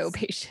be so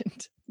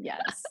patient.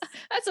 Yes.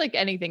 That's like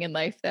anything in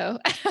life, though.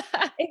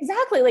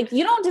 Exactly. Like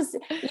you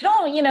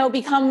don't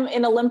become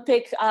an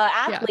Olympic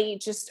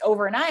athlete just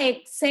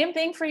overnight. Same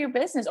thing for your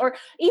business, or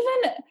even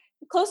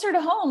closer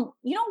to home.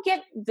 You don't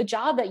get the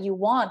job that you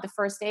want the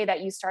first day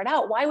that you start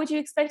out. Why would you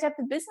expect to have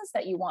the business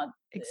that you want?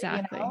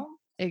 Exactly.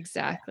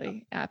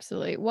 Exactly.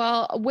 Absolutely.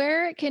 Well,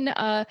 where can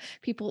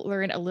people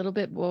learn a little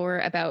bit more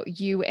about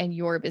you and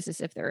your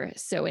business if they're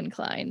so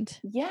inclined?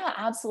 Yeah,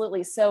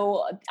 absolutely.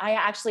 So I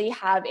actually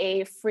have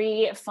a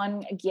free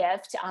fun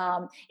gift.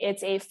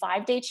 It's a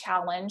 5-day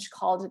challenge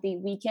called the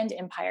Weekend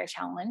Empire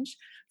Challenge,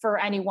 for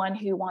anyone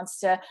who wants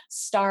to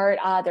start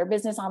their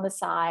business on the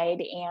side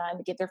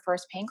and get their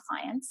first paying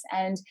clients.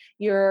 And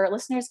your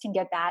listeners can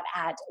get that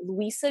at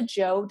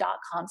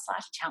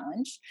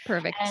luisazhou.com/challenge.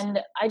 Perfect.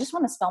 And I just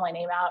want to spell my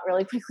name out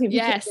really quickly,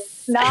 because Yes.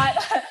 it's not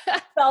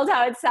spelled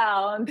how it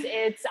sounds.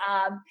 It's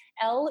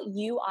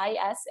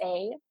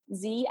LUISA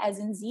Z as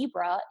in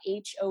zebra,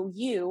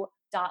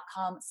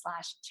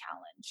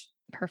 HOU.com/challenge.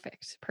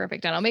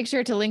 Perfect. And I'll make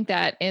sure to link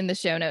that in the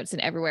show notes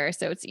and everywhere,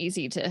 so it's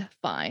easy to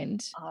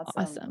find.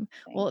 Awesome.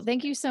 Well,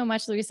 thank you so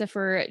much, Luisa,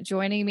 for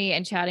joining me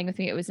and chatting with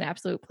me. It was an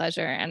absolute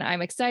pleasure. And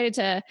I'm excited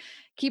to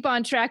keep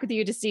on track with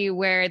you to see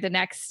where the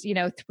next,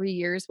 3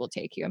 years will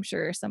take you. I'm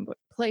sure some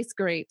place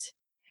great.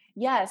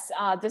 Yes.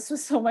 This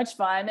was so much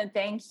fun. And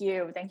thank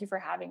you. Thank you for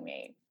having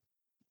me.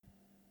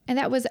 And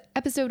that was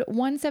episode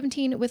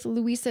 117 with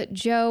Luisa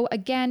Zhou.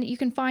 Again, you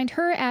can find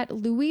her at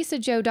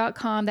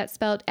luisazhou.com. That's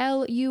spelled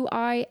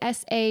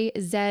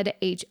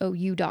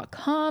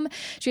LuisaZhou.com.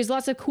 She has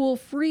lots of cool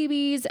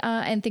freebies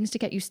and things to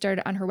get you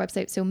started on her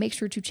website. So make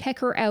sure to check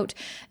her out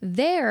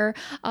there.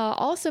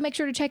 Also, make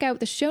sure to check out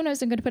the show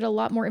notes. I'm going to put a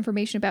lot more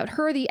information about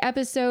her, the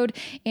episode,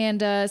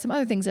 and some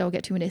other things that I'll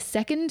get to in a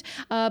second.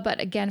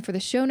 But again, for the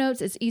show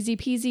notes, it's easy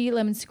peasy,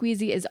 lemon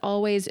squeezy as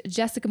always,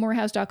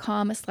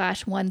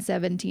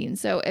 jessicamorehouse.com/117.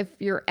 So if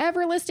you're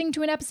ever listening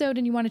to an episode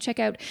and you want to check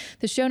out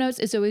the show notes,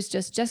 it's always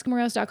just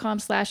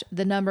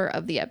jessicamorehouse.com/the number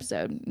of the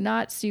episode.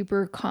 Not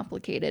super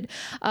complicated.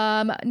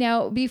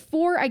 Now,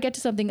 before I get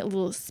to something a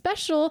little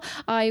special,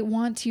 I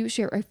want to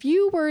share a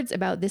few words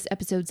about this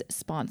episode's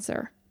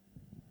sponsor.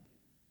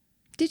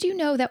 Did you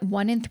know that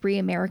 1 in 3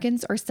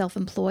 Americans are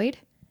self-employed?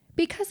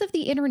 Because of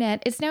the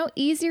internet, it's now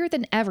easier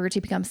than ever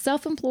to become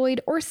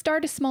self-employed or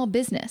start a small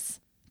business.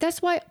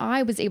 That's why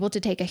I was able to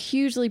take a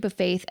huge leap of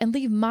faith and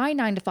leave my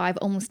 9-to-5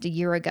 almost a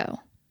year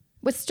ago.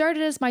 What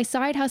started as my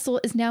side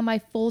hustle is now my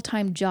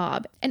full-time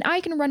job, and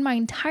I can run my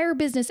entire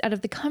business out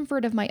of the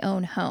comfort of my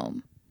own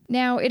home.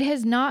 Now, it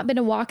has not been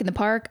a walk in the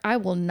park. I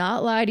will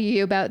not lie to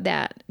you about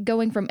that.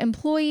 Going from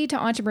employee to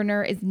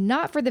entrepreneur is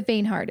not for the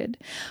faint-hearted.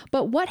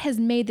 But what has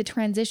made the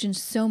transition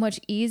so much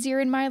easier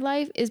in my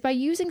life is by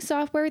using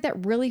software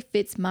that really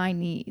fits my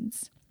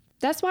needs.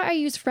 That's why I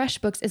use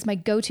FreshBooks as my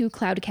go-to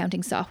cloud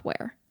accounting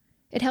software.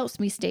 It helps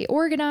me stay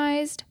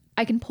organized.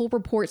 I can pull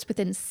reports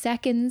within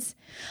seconds.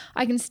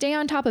 I can stay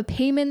on top of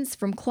payments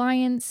from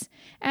clients.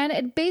 And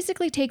it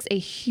basically takes a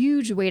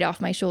huge weight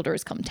off my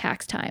shoulders come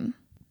tax time.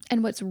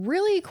 And what's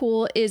really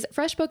cool is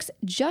FreshBooks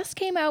just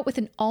came out with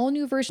an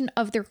all-new version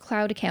of their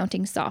cloud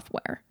accounting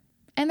software.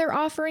 And they're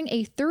offering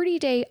a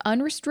 30-day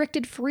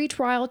unrestricted free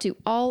trial to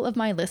all of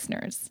my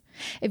listeners.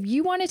 If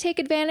you want to take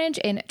advantage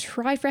and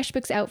try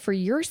FreshBooks out for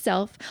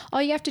yourself,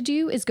 all you have to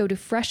do is go to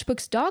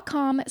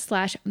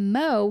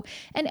freshbooks.com/mo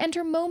and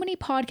enter Mo Money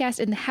Podcast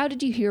in the How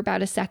Did You Hear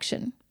About Us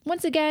section.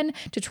 Once again,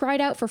 to try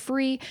it out for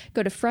free,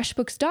 go to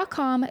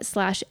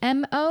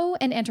freshbooks.com/mo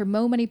and enter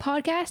Mo Money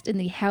Podcast in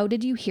the How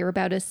Did You Hear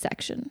About Us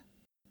section.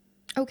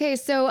 Okay,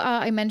 so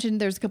I mentioned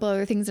there's a couple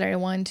other things that I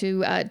wanted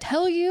to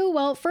tell you.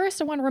 Well,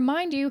 first, I want to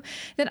remind you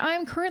that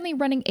I'm currently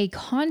running a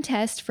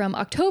contest from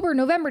October,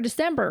 November,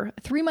 December,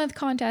 a 3-month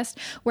contest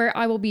where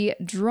I will be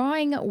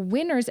drawing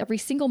winners every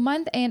single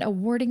month and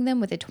awarding them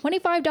with a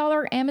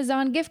 $25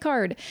 Amazon gift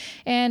card.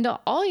 And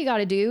all you got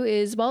to do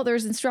is, well,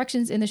 there's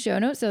instructions in the show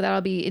notes, so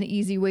that'll be an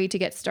easy way to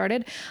get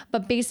started.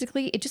 But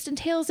basically, it just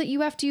entails that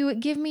you have to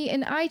give me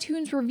an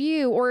iTunes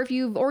review, or if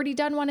you've already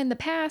done one in the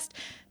past,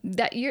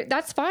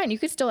 that's fine. You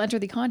could still enter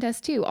the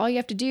contest too. All you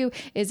have to do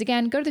is,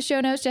 again, go to the show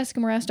notes,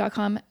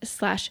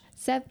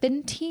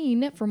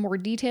 jessicamorehouse.com/17 for more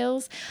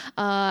details.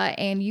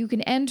 And you can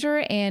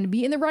enter and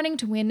be in the running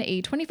to win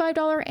a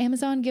 $25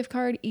 Amazon gift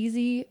card.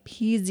 Easy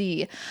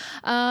peasy.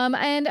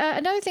 And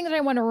another thing that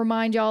I want to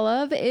remind y'all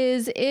of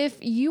is if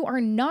you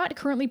are not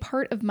currently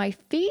part of my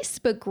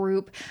Facebook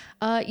group,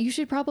 you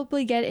should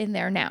probably get in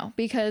there now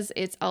because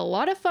it's a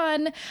lot of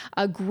fun,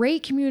 a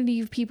great community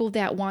of people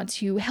that want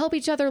to help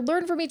each other,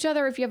 learn from each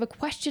other. If you have a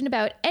question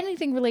about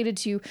anything related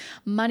to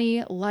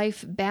money,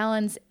 life,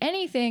 balance,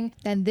 anything,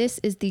 then this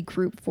is the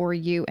group for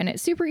you. And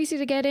it's super easy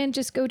to get in.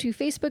 Just go to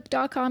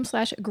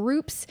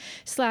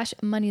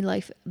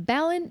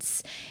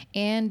facebook.com/groups/money-life-balance.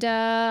 And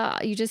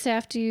you just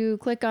have to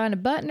click on a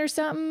button or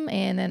something.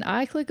 And then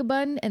I click a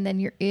button and then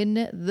you're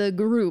in the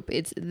group.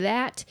 It's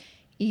that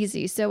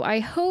easy. So I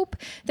hope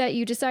that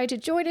you decide to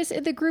join us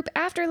in the group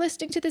after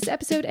listening to this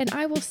episode, and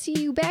I will see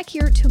you back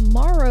here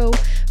tomorrow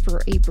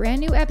for a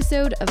brand new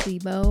episode of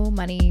the Mo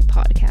Money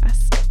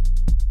Podcast.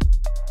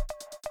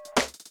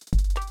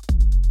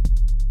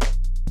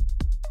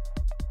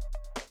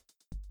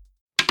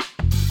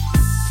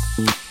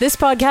 This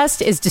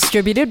podcast is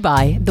distributed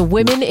by the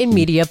Women in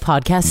Media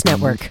Podcast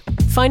Network.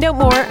 Find out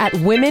more at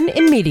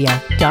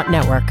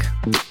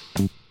womeninmedia.network.